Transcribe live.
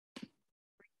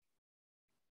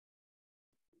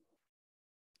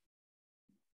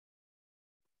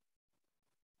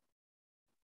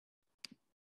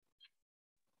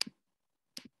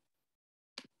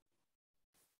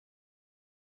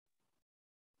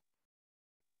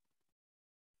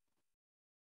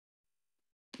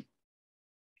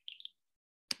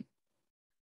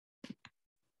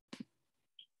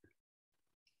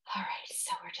All right,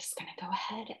 so we're just going to go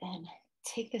ahead and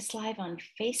take this live on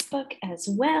Facebook as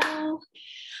well.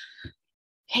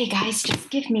 Hey guys, just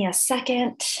give me a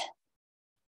second.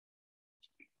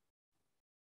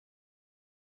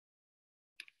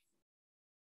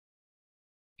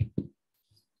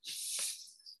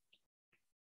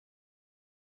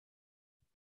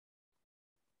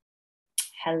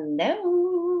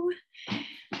 Hello.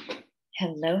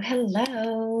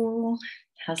 Hello.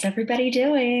 How's everybody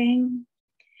doing?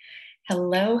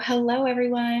 Hello,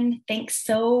 everyone. Thanks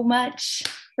so much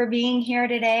for being here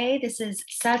today. This is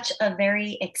such a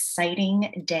very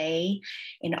exciting day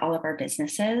in all of our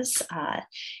businesses,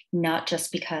 not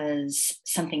just because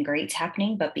something great's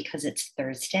happening, but because it's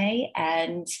Thursday,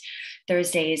 and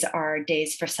Thursdays are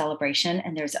days for celebration,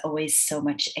 and there's always so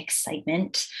much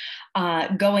excitement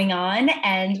going on.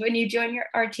 And when you join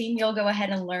our team, you'll go ahead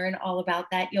and learn all about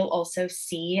that. You'll also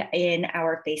see in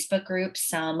our Facebook group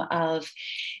some of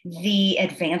the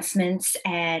advancements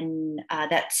and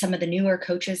that some of the newer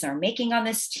coaches are making on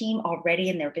this team already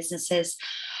in their businesses.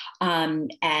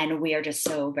 And we are just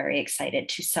so very excited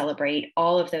to celebrate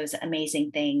all of those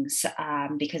amazing things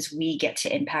because we get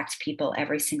to impact people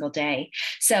every single day.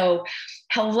 So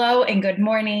hello and good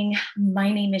morning.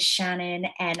 My name is Shannon,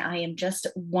 and I am just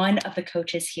one of the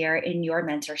coaches here in your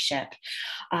mentorship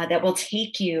that will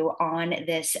take you on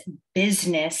this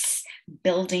business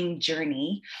building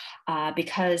journey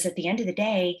because at the end of the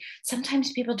day,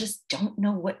 sometimes people just don't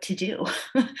know what to do,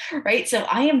 right? So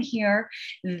I am here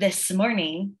this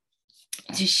morning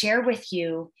to share with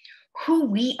you who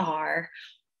we are,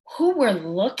 who we're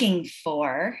looking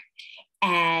for,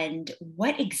 and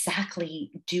what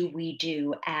exactly do we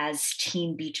do as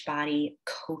Team Beachbody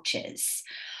coaches.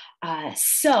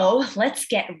 So let's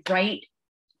get right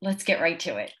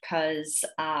to it, because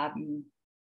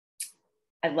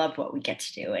I love what we get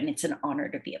to do, and it's an honor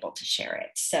to be able to share it.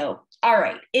 So, all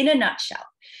right, in a nutshell,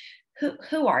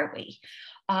 who are we?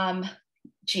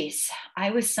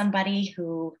 I was somebody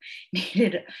who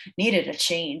needed a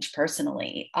change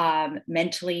personally,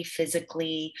 mentally,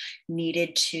 physically,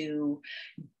 needed to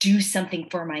do something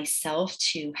for myself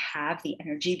to have the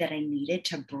energy that I needed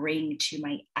to bring to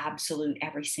my absolute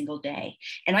every single day.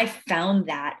 And I found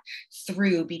that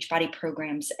through Beachbody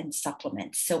programs and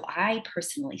supplements. So I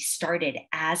personally started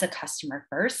as a customer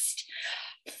first,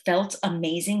 felt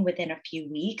amazing within a few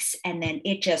weeks, and then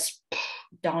it just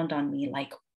dawned on me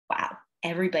like, wow,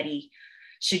 everybody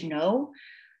should know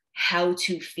how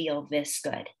to feel this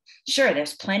good. Sure,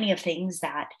 there's plenty of things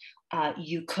that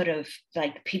you could have,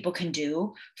 like, people can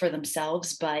do for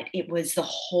themselves, but it was the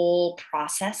whole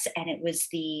process, and it was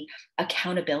the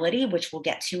accountability, which we'll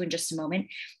get to in just a moment,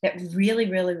 that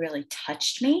really, really, really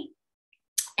touched me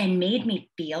and made me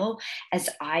feel as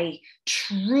I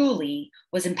truly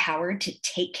was empowered to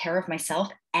take care of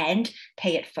myself and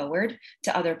pay it forward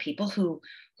to other people who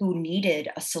needed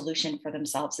a solution for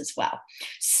themselves as well.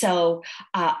 So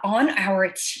on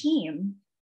our team,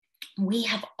 we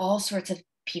have all sorts of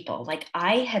people. Like,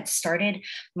 I had started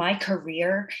my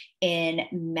career in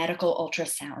medical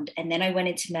ultrasound, and then I went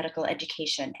into medical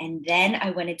education, and then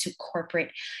I went into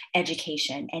corporate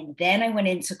education, and then I went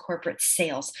into corporate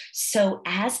sales. So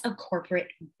as a corporate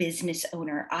business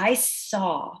owner, I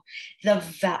saw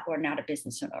or not a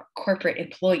business owner, corporate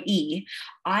employee,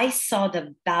 I saw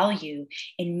the value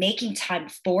in making time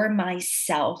for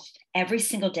myself every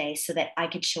single day so that I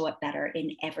could show up better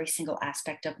in every single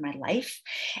aspect of my life.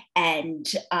 And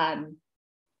I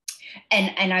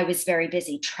was very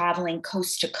busy traveling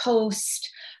coast to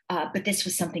coast, but this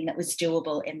was something that was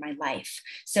doable in my life.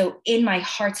 So in my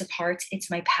hearts of hearts, it's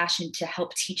my passion to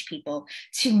help teach people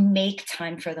to make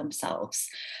time for themselves,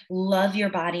 love your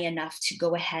body enough to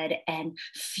go ahead and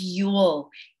fuel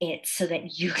it so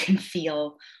that you can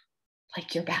feel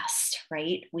like your best,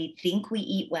 right? We think we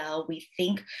eat well. We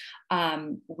think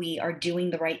we are doing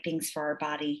the right things for our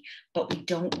body, but we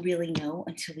don't really know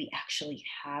until we actually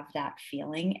have that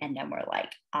feeling. And then we're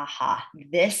like, aha,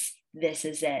 this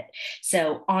is it.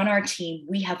 So on our team,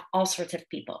 we have all sorts of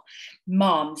people: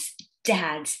 moms,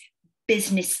 dads,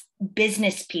 business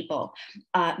people,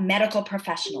 medical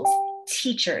professionals,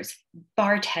 teachers,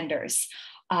 bartenders,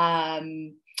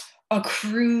 a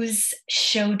cruise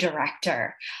show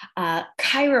director,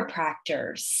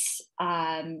 chiropractors,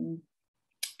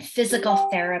 physical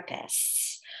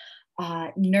therapists,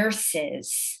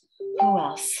 nurses. Who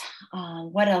else?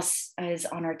 What else is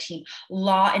on our team?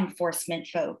 Law enforcement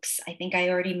folks. I think I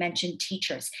already mentioned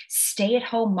teachers,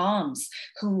 stay-at-home moms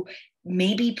who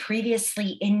maybe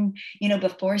previously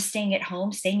before staying at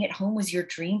home was your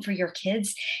dream for your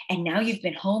kids. And now you've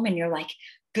been home and you're like,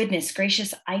 goodness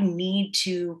gracious, I need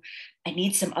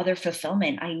some other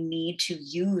fulfillment. I need to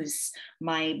use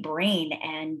my brain,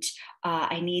 and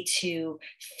I need to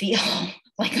feel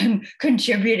like I'm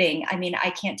contributing. I mean,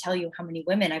 I can't tell you how many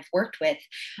women I've worked with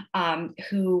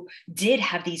who did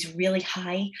have these really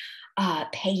high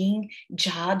paying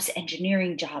jobs,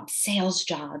 engineering jobs, sales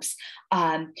jobs,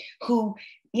 who,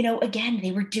 again,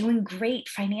 they were doing great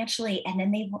financially, and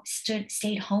then they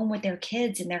stayed home with their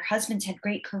kids, and their husbands had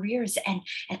great careers. And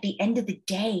at the end of the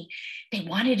day, they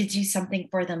wanted to do something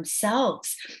for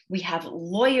themselves. We have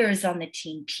lawyers on the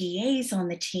team, PAs on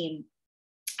the team.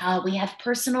 We have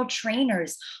personal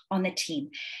trainers on the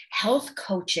team, health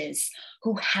coaches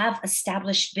who have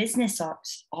established business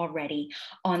already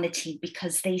on the team,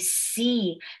 because they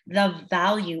see the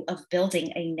value of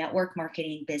building a network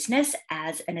marketing business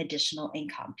as an additional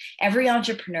income. Every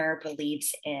entrepreneur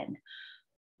believes in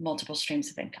multiple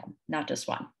streams of income, not just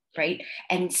one. Right.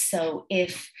 And so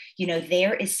if,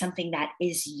 there is something that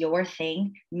is your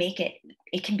thing,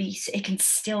 it can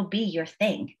still be your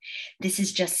thing. This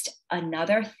is just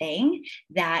another thing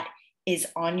that is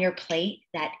on your plate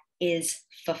that is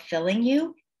fulfilling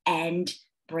you and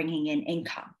bringing in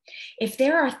income. If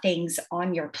there are things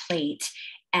on your plate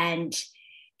and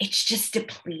it's just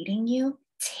depleting you,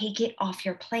 take it off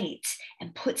your plate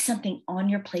and put something on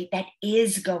your plate that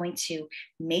is going to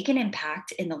make an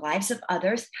impact in the lives of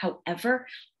others, however,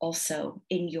 also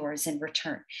in yours in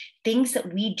return. Things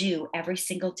that we do every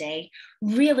single day,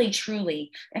 really,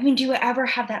 truly. I mean, do you ever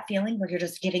have that feeling where you're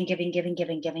just giving?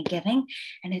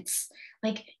 And it's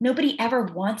like, nobody ever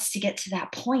wants to get to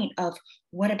that point of,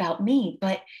 what about me?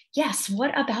 But yes,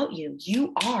 what about you?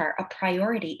 You are a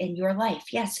priority in your life.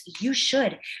 Yes, you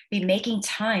should be making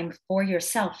time for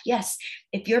yourself. Yes,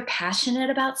 if you're passionate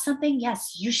about something,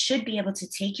 yes, you should be able to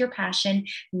take your passion,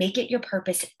 make it your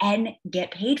purpose, and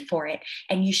get paid for it.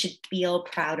 And you should feel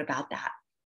proud about that.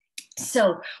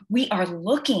 So we are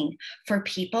looking for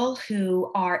people who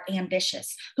are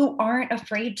ambitious, who aren't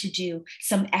afraid to do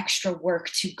some extra work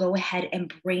to go ahead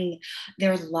and bring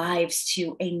their lives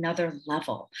to another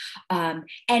level.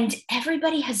 And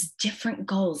everybody has different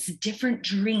goals, different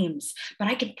dreams, but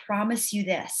I can promise you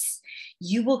this.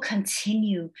 You will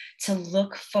continue to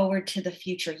look forward to the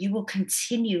future. You will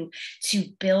continue to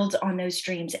build on those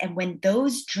dreams. And when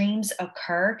those dreams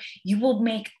occur, you will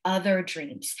make other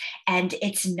dreams. And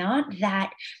it's not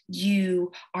that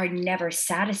you are never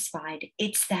satisfied.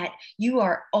 It's that you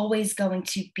are always going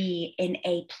to be in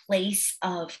a place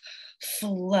of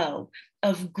flow,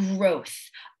 of growth,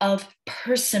 of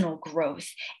personal growth.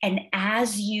 And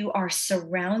as you are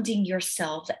surrounding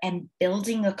yourself and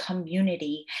building a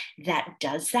community that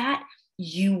does that,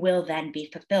 you will then be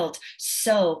fulfilled.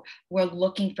 So we're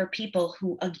looking for people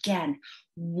who, again,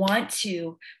 want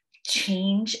to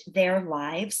change their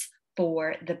lives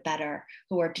for the better,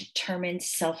 who are determined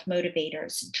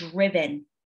self-motivators, driven.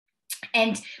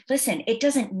 And listen, it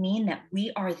doesn't mean that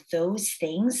we are those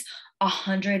things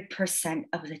 100%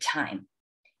 of the time.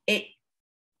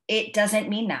 It doesn't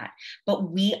mean that,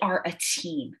 but we are a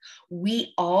team.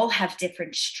 We all have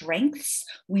different strengths.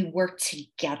 We work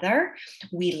together.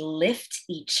 We lift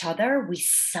each other. We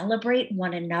celebrate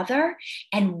one another.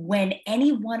 And when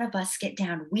any one of us get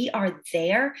down, we are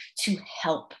there to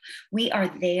help. We are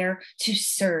there to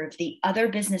serve the other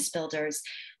business builders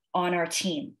on our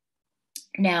team.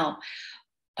 Now,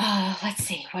 let's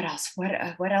see, what else?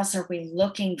 What else are we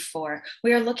looking for?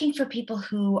 We are looking for people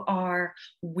who are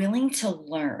willing to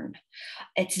learn.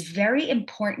 It's very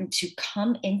important to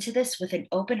come into this with an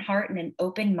open heart and an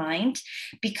open mind,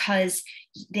 because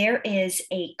there is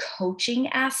a coaching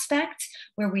aspect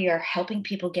where we are helping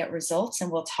people get results.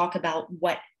 And we'll talk about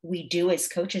what we do as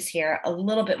coaches here a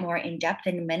little bit more in depth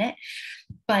in a minute.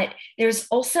 But there's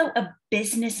also a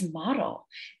business model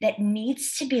that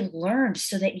needs to be learned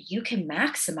so that you can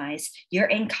maximize your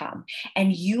income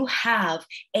and you have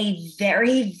a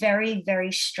very, very,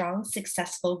 very strong,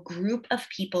 successful group of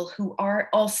people who are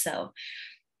also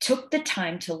took the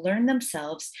time to learn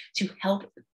themselves, to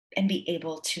help and be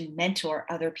able to mentor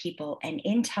other people. And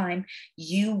in time,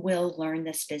 you will learn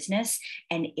this business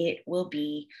and it will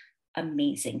be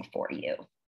amazing for you.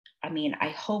 I mean, I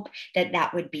hope that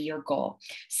that would be your goal.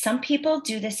 Some people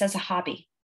do this as a hobby,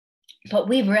 but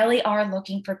we really are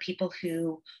looking for people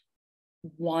who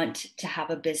want to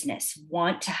have a business,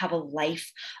 want to have a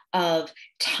life of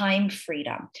time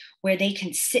freedom, where they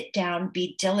can sit down,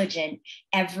 be diligent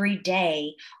every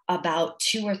day about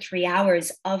 2 or 3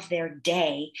 hours of their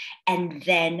day, and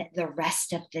then the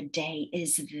rest of the day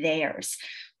is theirs.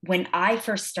 When I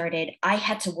first started, I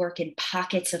had to work in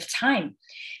pockets of time.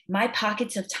 My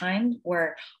pockets of time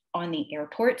were on the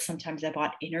airport. Sometimes I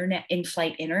bought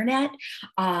in-flight internet.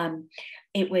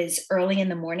 It was early in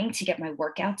the morning to get my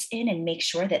workouts in and make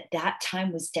sure that that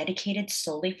time was dedicated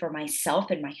solely for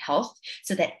myself and my health,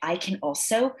 so that I can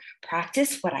also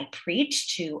practice what I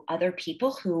preach to other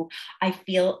people who I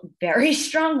feel very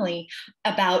strongly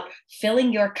about: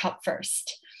 filling your cup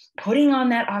first, putting on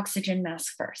that oxygen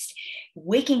mask first,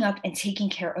 waking up and taking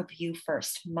care of you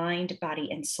first, mind, body,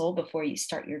 and soul, before you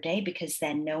start your day, because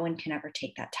then no one can ever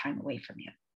take that time away from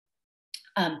you.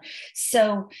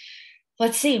 So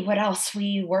let's see what else.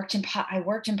 I worked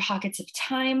in pockets of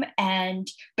time,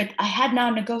 but I had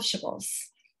non-negotiables.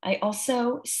 I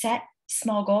also set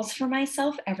small goals for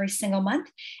myself every single month,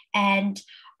 and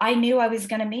I knew I was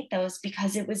going to meet those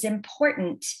because it was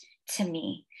important to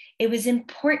me. It was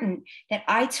important that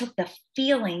I took the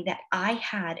feeling that I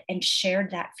had and shared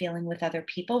that feeling with other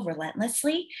people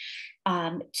relentlessly,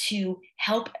 to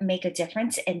help make a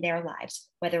difference in their lives,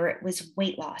 whether it was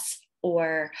weight loss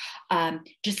or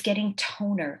just getting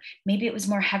toner. Maybe it was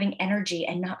more having energy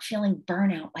and not feeling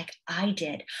burnout like I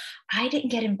did. I didn't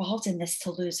get involved in this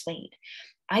to lose weight.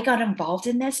 I got involved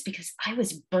in this because I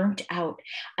was burnt out.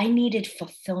 I needed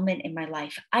fulfillment in my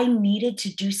life. I needed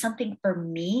to do something for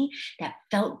me that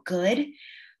felt good.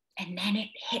 And then it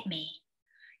hit me.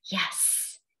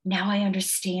 Yes, now I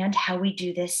understand how we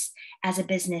do this as a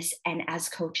business and as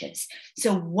coaches.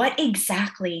 So what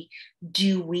exactly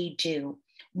do?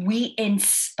 We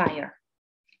inspire.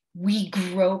 We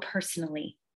grow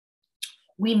personally.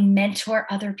 We mentor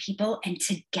other people, and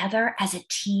together as a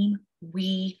team,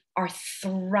 we are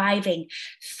thriving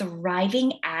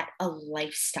at a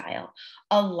lifestyle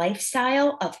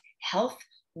of health,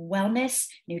 wellness,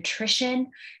 nutrition,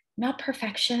 not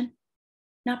perfection,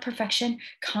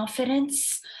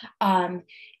 confidence,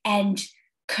 and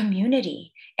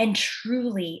community, and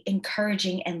truly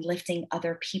encouraging and lifting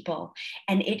other people.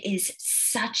 And it is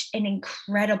such an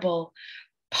incredible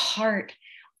part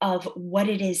of what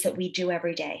it is that we do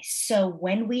every day. So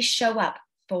when we show up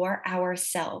for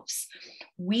ourselves,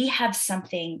 we have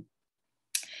something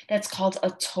that's called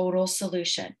a total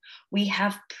solution. We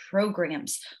have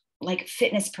programs like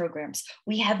fitness programs.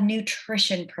 We have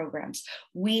nutrition programs.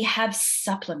 We have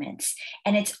supplements.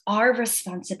 And it's our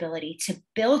responsibility to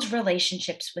build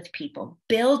relationships with people,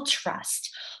 build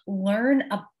trust, learn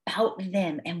about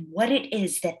them and what it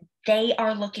is that they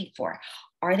are looking for.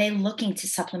 Are they looking to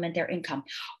supplement their income?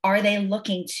 Are they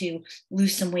looking to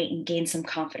lose some weight and gain some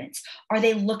confidence? Are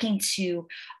they looking to,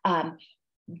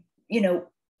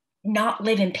 not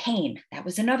live in pain? That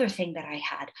was another thing that I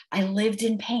had. I lived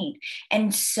in pain.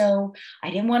 And so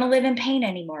I didn't want to live in pain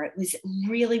anymore. It was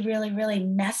really, really, really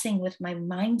messing with my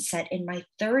mindset in my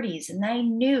 30s. And I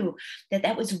knew that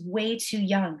that was way too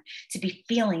young to be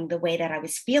feeling the way that I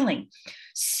was feeling.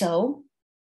 So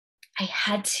I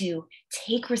had to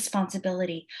take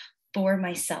responsibility for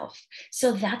myself.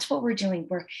 So that's what we're doing.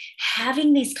 We're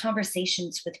having these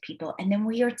conversations with people, and then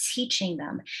we are teaching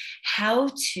them how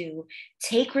to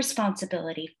take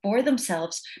responsibility for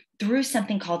themselves through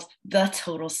something called the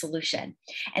total solution.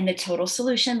 And the total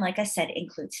solution, like I said,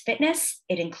 includes fitness,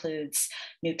 it includes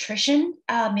nutrition,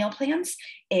 meal plans,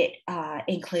 it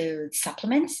includes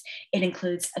supplements, it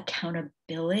includes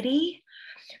accountability.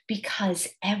 Because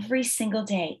every single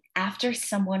day after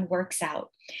someone works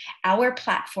out, our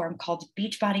platform called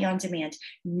Beachbody On Demand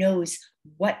knows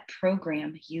what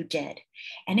program you did.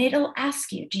 And it'll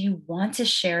ask you, do you want to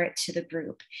share it to the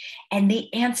group? And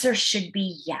the answer should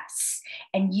be yes.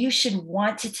 And you should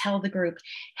want to tell the group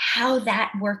how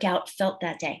that workout felt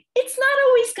that day. It's not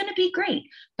always going to be great,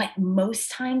 but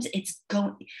most times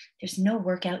there's no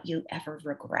workout you ever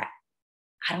regret.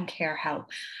 I don't care how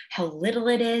little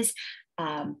it is.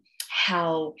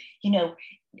 How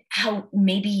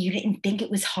maybe you didn't think it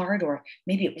was hard, or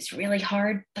maybe it was really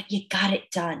hard, but you got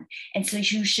it done. And so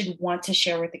you should want to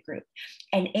share with the group.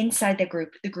 And inside the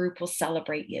group will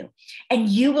celebrate you. And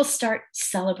you will start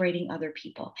celebrating other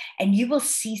people. And you will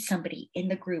see somebody in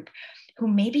the group who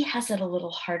maybe has it a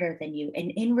little harder than you. And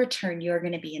in return, you're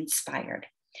going to be inspired.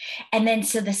 And then,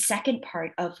 so the second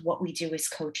part of what we do as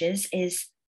coaches is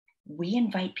we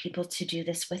invite people to do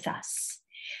this with us,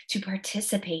 to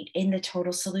participate in the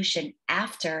total solution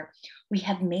after we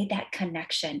have made that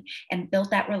connection and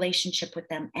built that relationship with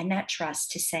them and that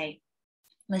trust, to say,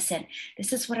 listen,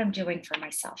 this is what I'm doing for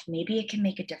myself. Maybe it can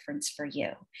make a difference for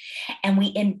you. And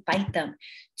we invite them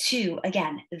to,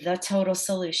 again, the total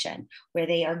solution, where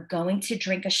they are going to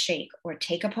drink a shake or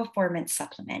take a performance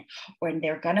supplement, or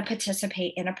they're going to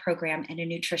participate in a program and a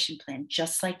nutrition plan,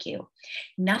 just like you.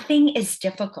 Nothing is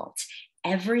difficult.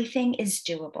 Everything is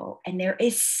doable. And there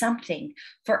is something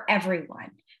for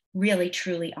everyone. Really,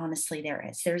 truly, honestly, there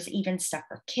is. There's even stuff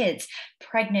for kids,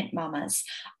 pregnant mamas,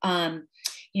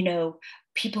 you know,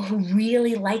 people who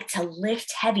really like to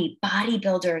lift heavy,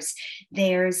 bodybuilders.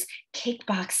 There's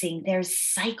kickboxing, there's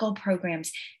cycle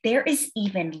programs. There is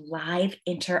even live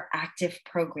interactive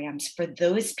programs for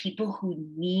those people who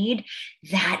need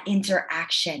that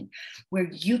interaction, where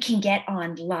you can get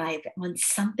on live on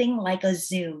something like a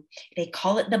Zoom. They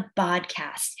call it the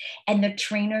podcast, and the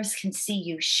trainers can see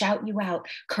you, shout you out,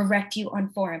 correct you on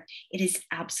form. It is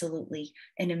absolutely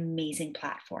an amazing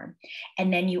platform.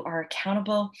 And then you are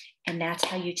accountable, and that's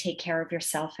how you take care of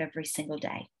yourself every single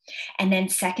day. And then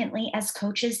secondly, as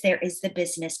coaches, there is the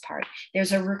business part.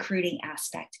 There's a recruiting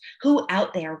aspect. Who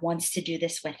out there wants to do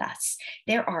this with us?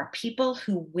 There are people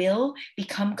who will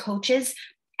become coaches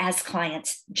as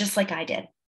clients, just like I did.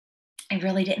 I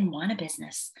really didn't want a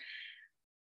business,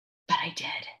 but I did.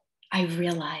 I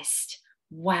realized,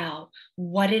 wow,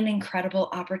 what an incredible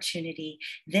opportunity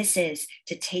this is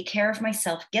to take care of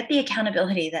myself, get the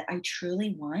accountability that I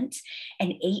truly want.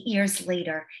 And 8 years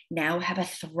later, now have a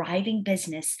thriving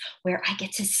business where I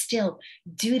get to still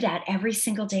do that every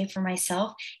single day for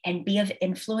myself and be of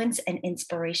influence and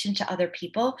inspiration to other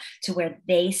people, to where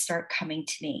they start coming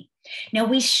to me. Now,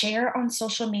 we share on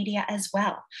social media as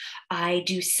well. I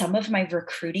do some of my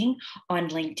recruiting on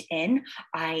LinkedIn.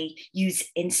 I use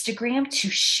Instagram to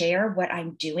share what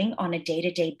I'm doing on a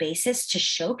day-to-day basis, to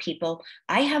show people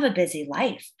I have a busy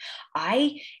life.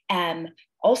 I am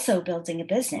also building a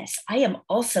business. I am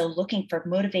also looking for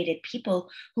motivated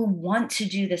people who want to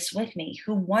do this with me,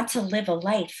 who want to live a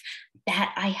life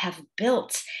that I have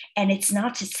built. And it's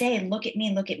not to say, look at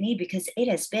me, because it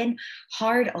has been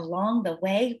hard along the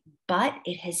way, but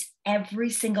it has,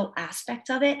 every single aspect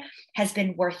of it has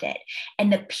been worth it.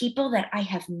 And the people that I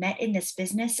have met in this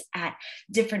business at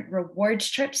different rewards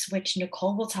trips, which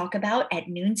Nicole will talk about at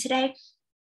noon today,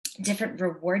 different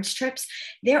rewards trips,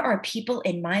 there are people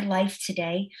in my life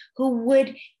today who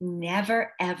would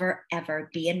never, ever, ever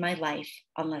be in my life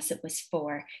unless it was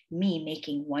for me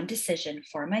making one decision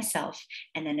for myself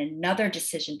and then another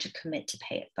decision to commit to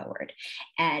pay it forward.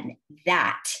 And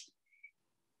that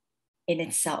in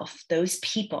itself, those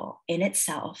people in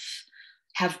itself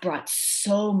have brought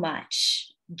so much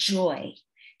joy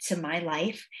to my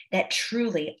life that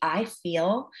truly I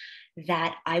feel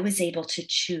that I was able to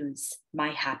choose my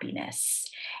happiness.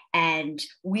 And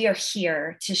we are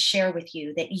here to share with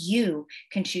you that you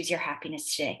can choose your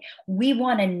happiness today. We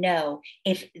want to know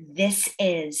if this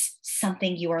is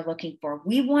something you are looking for.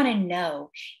 We want to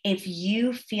know if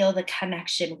you feel the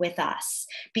connection with us,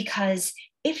 because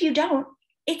if you don't,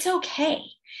 it's okay.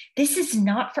 This is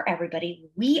not for everybody.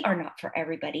 We are not for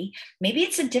everybody. Maybe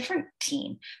it's a different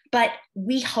team, but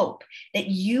we hope that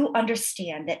you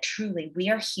understand that truly we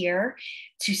are here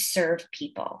to serve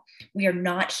people. We are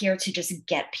not here to just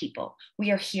get people. We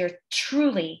are here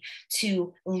truly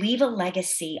to leave a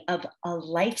legacy of a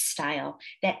lifestyle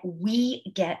that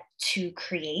we get to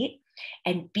create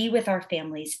and be with our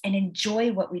families and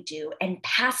enjoy what we do and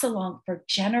pass along for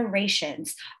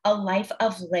generations a life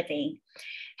of living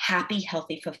happy,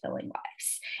 healthy, fulfilling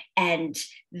lives. And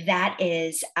that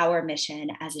is our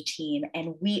mission as a team.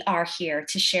 And we are here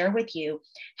to share with you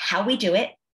how we do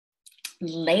it,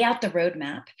 lay out the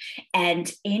roadmap,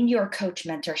 and in your coach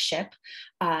mentorship,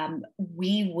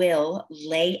 we will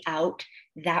lay out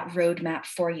that roadmap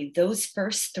for you. Those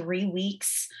first 3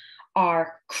 weeks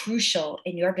are crucial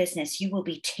in your business. You will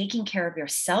be taking care of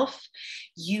yourself.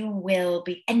 You will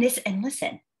be, and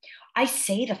listen, I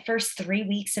say the first 3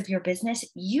 weeks of your business,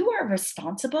 you are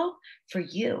responsible for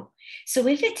you. So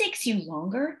if it takes you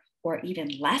longer or even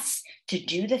less to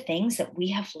do the things that we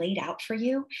have laid out for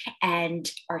you and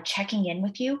are checking in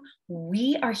with you,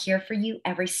 we are here for you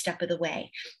every step of the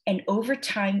way. And over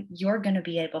time, you're going to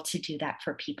be able to do that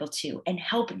for people too and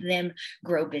help them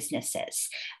grow businesses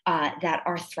that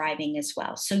are thriving as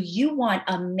well. So you want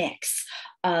a mix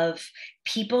of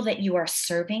people that you are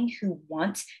serving who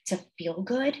want to feel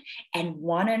good and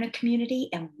want in a community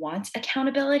and want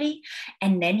accountability.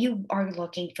 And then you are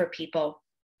looking for people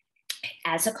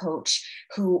as a coach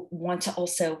who want to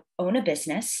also own a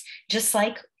business, just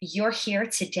like you're here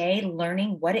today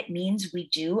learning what it means we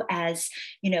do as,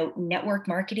 network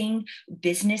marketing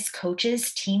business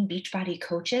coaches, Team Beachbody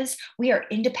coaches. We are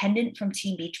independent from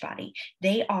Team Beachbody.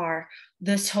 They are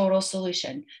the total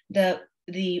solution.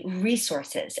 the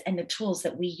resources and the tools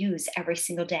that we use every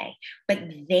single day, but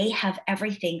they have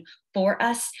everything for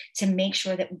us to make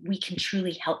sure that we can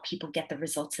truly help people get the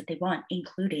results that they want,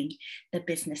 including the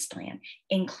business plan,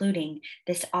 including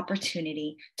this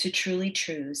opportunity to truly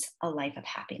choose a life of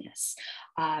happiness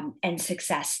and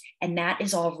success. And that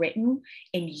is all written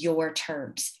in your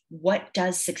terms. What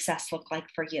does success look like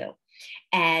for you?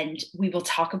 And we will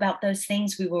talk about those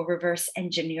things. We will reverse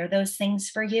engineer those things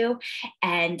for you.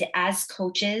 And as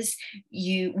coaches,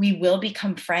 we will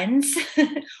become friends.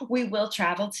 We will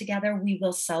travel together. We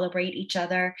will celebrate each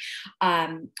other.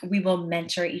 We will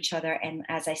mentor each other. And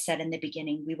as I said in the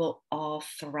beginning, we will all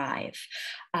thrive.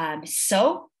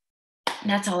 So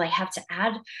that's all I have to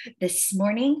add this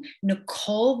morning.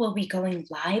 Nicole will be going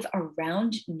live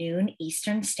around noon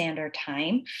Eastern Standard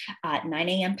Time, 9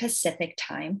 a.m. Pacific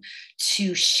Time,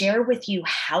 to share with you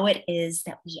how it is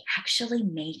that we actually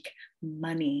make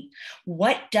money.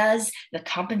 What does the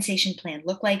compensation plan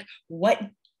look like?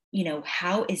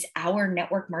 How is our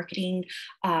network marketing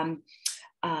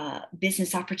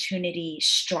business opportunity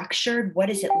structured? What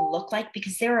does it look like?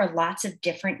 Because there are lots of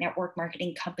different network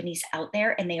marketing companies out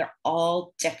there, and they are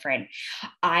all different.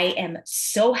 I am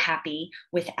so happy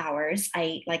with ours.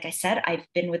 Like I said, I've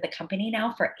been with the company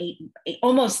now for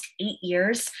almost 8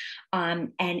 years,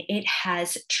 and it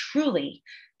has truly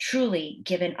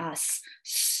given us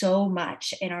so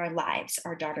much in our lives.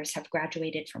 Our daughters have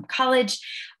graduated from college.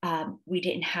 We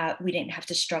didn't have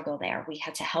to struggle there. We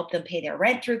had to help them pay their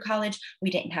rent through college.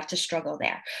 We didn't have to struggle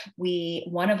there.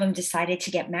 One of them decided to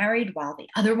get married while the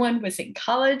other one was in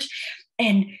college.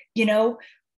 And,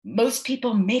 most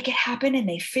people make it happen and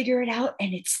they figure it out,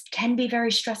 and it can be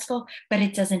very stressful, but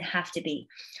it doesn't have to be.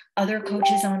 Other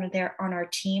coaches on our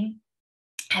team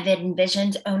have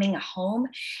envisioned owning a home,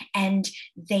 and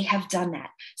they have done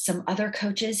that. Some other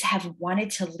coaches have wanted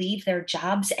to leave their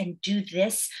jobs and do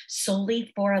this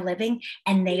solely for a living,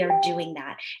 and they are doing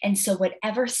that. And so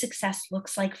whatever success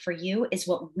looks like for you is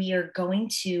what we are going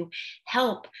to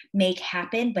help make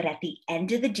happen. But at the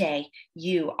end of the day,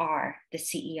 you are the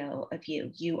CEO of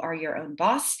you. You are your own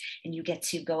boss, and you get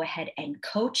to go ahead and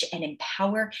coach and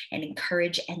empower and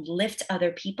encourage and lift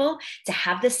other people to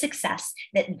have the success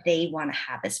that they want to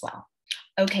have as well.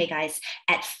 Okay, guys,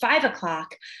 at 5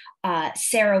 o'clock,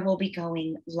 Sarah will be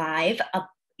going live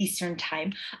Eastern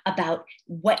Time about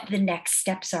what the next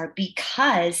steps are,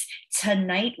 because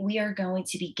tonight we are going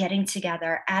to be getting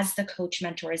together as the coach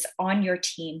mentors on your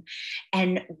team,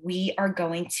 and we are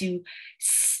going to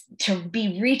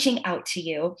be reaching out to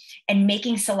you and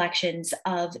making selections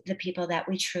of the people that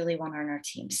we truly want on our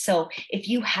team. So if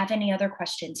you have any other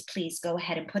questions, please go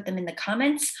ahead and put them in the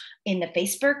comments in the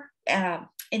Facebook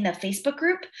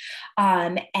group.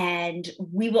 And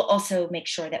we will also make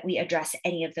sure that we address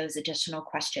any of those additional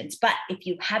questions. But if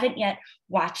you haven't yet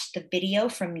watched the video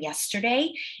from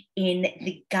yesterday, in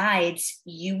the guides,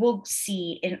 you will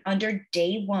see under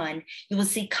day 1, you will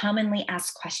see commonly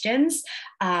asked questions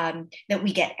that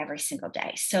we get every single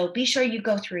day. So be sure you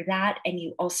go through that. And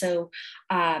you also,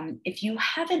 if you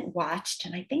haven't watched,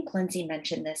 and I think Lindsay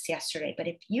mentioned this yesterday, but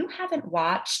if you haven't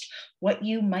watched what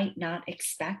you might not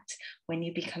expect when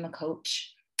you become a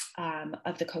coach,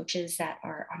 of the coaches that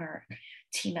are on our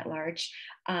team at large,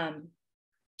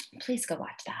 please go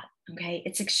watch that. Okay.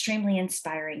 It's extremely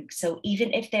inspiring. So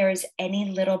even if there is any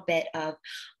little bit of,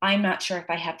 I'm not sure if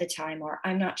I have the time, or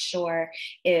I'm not sure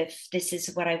if this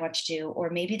is what I want to do, or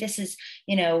maybe this is,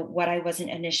 what I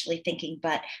wasn't initially thinking,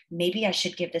 but maybe I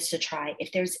should give this a try.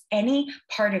 If there's any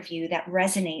part of you that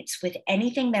resonates with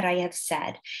anything that I have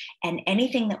said and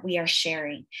anything that we are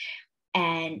sharing,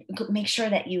 and make sure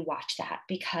that you watch that,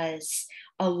 because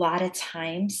a lot of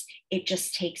times it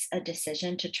just takes a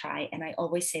decision to try. And I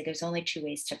always say there's only 2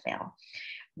 ways to fail.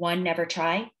 1, never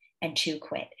try, and 2,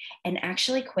 quit. And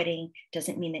actually quitting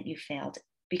doesn't mean that you failed,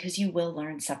 because you will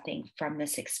learn something from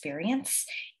this experience.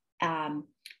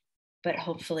 But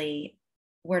hopefully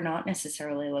we're not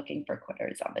necessarily looking for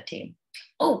quitters on the team.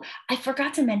 Oh, I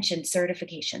forgot to mention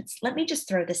certifications. Let me just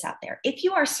throw this out there. If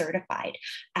you are certified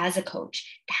as a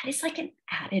coach, that is like an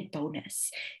added bonus.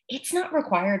 It's not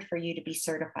required for you to be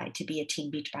certified to be a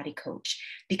Team Beachbody coach,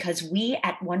 because we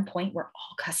at one point were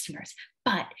all customers.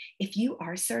 But if you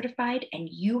are certified and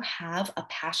you have a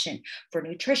passion for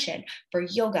nutrition, for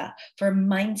yoga, for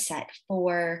mindset,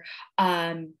 for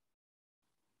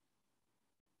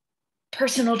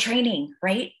personal training,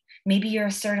 right? Maybe you're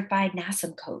a certified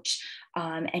NASM coach,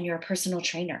 and you're a personal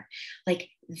trainer. Like,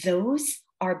 those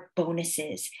are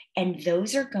bonuses. And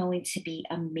those are going to be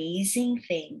amazing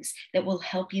things that will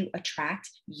help you attract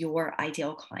your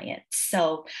ideal client.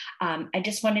 So I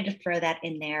just wanted to throw that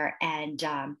in there. And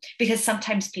because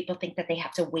sometimes people think that they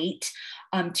have to wait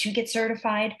to get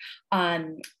certified,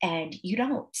 and you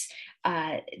don't.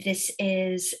 This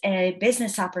is a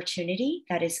business opportunity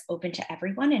that is open to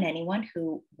everyone and anyone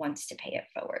who wants to pay it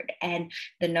forward. And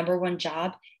the number one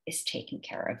job is taking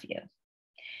care of you.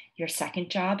 Your second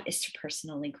job is to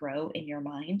personally grow in your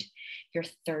mind. Your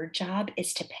third job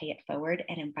is to pay it forward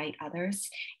and invite others.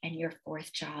 And your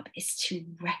fourth job is to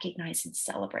recognize and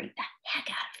celebrate the heck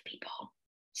out of people.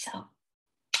 So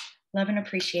love and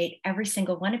appreciate every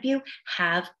single one of you.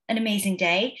 Have an amazing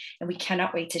day. And we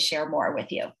cannot wait to share more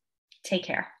with you. Take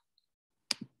care.